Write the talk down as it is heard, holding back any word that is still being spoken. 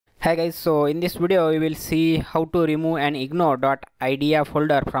Hi guys, so in this video we will see how to remove and ignore .idea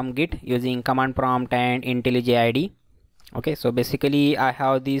folder from Git using command prompt and IntelliJ IDE. Okay, so basically I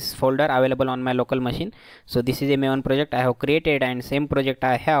have this folder available on my local machine. So this is a main project I have created, and same project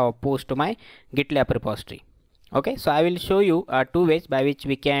I have pushed to my GitLab repository. Okay, so I will show you two ways by which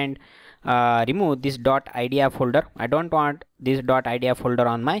we can remove this .idea folder. I don't want this .idea folder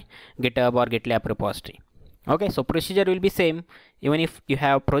on my GitHub or GitLab repository. Okay, so procedure will be same even if you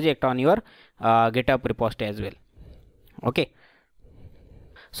have project on your GitHub repository as well. Okay,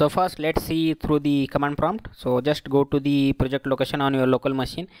 so first let's see through the command prompt. So just go to the project location on your local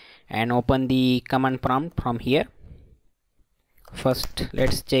machine and open the command prompt from here. First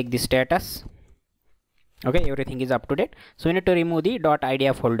let's check the status. Okay, everything is up to date. So we need to remove the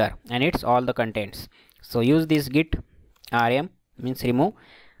 .idea folder and its all the contents. So use this git rm, means remove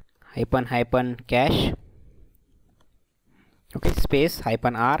 -- cache, okay, space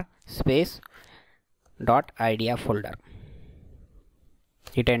 -r space .idea folder.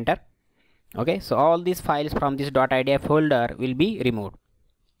 Hit enter. Okay, so all these files from this .idea folder will be removed.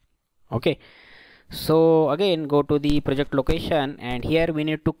 Okay, so again go to the project location, and here we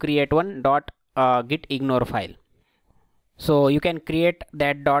need to create one gitignore file. So you can create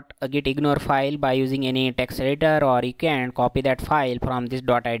that gitignore file by using any text editor, or you can copy that file from this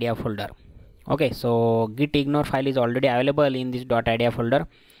 .idea folder. Okay, so gitignore file is already available in this .idea folder.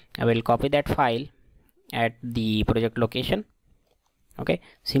 I will copy that file at the project location. Okay,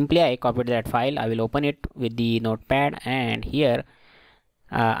 simply I copied that file. I will open it with the notepad, and here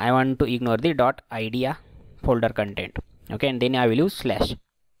I want to ignore the .idea folder content. Okay, and then I will use /.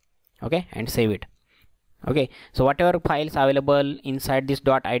 Okay, and save it. Okay, so whatever files available inside this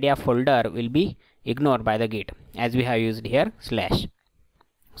 .idea folder will be ignored by the git, as we have used here /.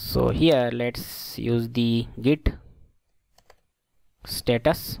 So here let's use the git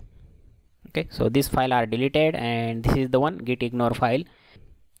status. Okay, so this file are deleted, and this is the one gitignore file.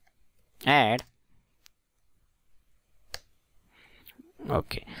 Add.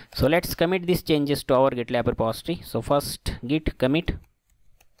 Okay, so let's commit these changes to our GitLab repository. So first git commit.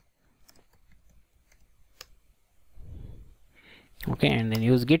 Okay, and then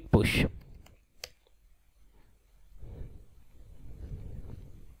use git push.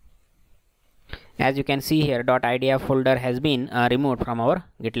 As you can see here, .idea folder has been removed from our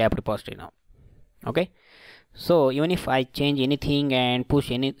GitLab repository now. Okay, so even if I change anything and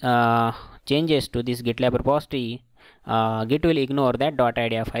push any changes to this GitLab repository, Git will ignore that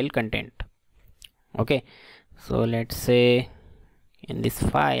 .idea file content. Okay, so let's say in this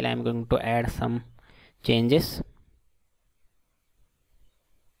file I'm going to add some changes.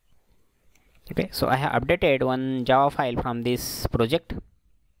 Okay, so I have updated one Java file from this project.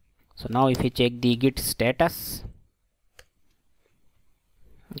 So now if you check the git status,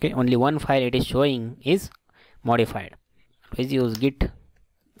 okay, only one file it is showing is modified. Please use git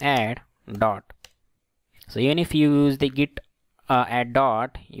add dot. So even if you use the git add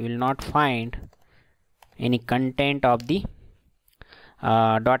dot, you will not find any content of the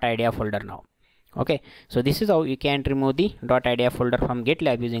 .idea folder now. Okay, so this is how you can remove the .idea folder from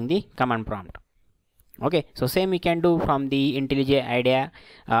GitLab using the command prompt. Okay, so same we can do from the IntelliJ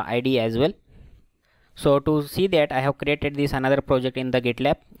IDE as well. So to see that, I have created this another project in the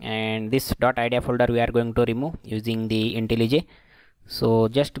GitLab, and this .idea folder we are going to remove using the IntelliJ. So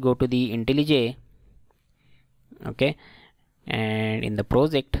just go to the IntelliJ. Okay, and in the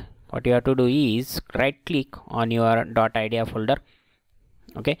project what you have to do is right click on your .idea folder.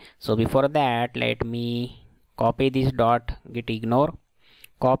 Okay, so before that let me copy this gitignore,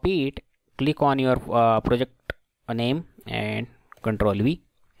 copy it, click on your project name and Control V,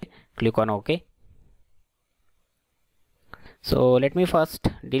 click on OK. So let me first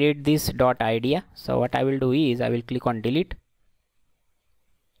delete this .idea. So what I will do is I will click on delete.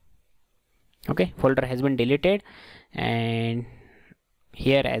 Okay, folder has been deleted, and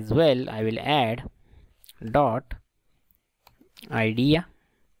here as well I will add .idea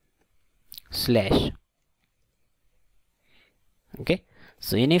 /. Okay,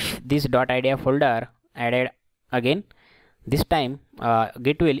 so even if this .idea folder added again, this time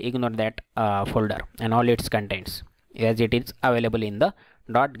Git will ignore that folder and all its contents, as it is available in the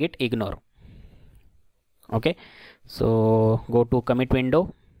 .gitignore. Okay, so go to commit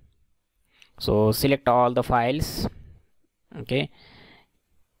window. So select all the files. Okay,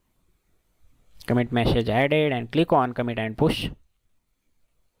 commit message added, and click on commit and push.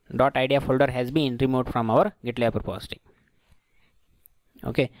 .idea folder has been removed from our GitLab repository.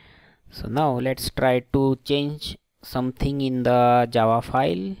 Okay, so now let's try to change something in the Java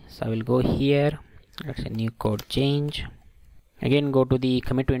file. So I will go here, let's say new code change. Again go to the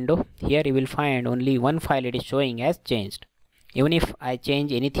commit window. Here you will find only one file it is showing as changed. Even if I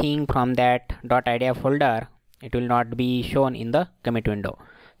change anything from that .idea folder, it will not be shown in the commit window.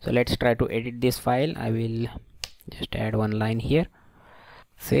 So let's try to edit this file. I will just add one line here,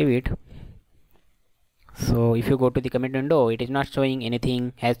 save it. So if you go to the commit window, it is not showing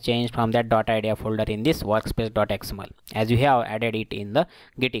anything has changed from that .idea folder in this workspace.xml, as you have added it in the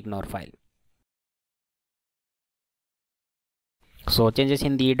gitignore file. So changes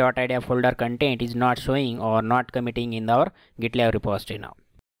in the .idea folder content is not showing or not committing in our GitLab repository now.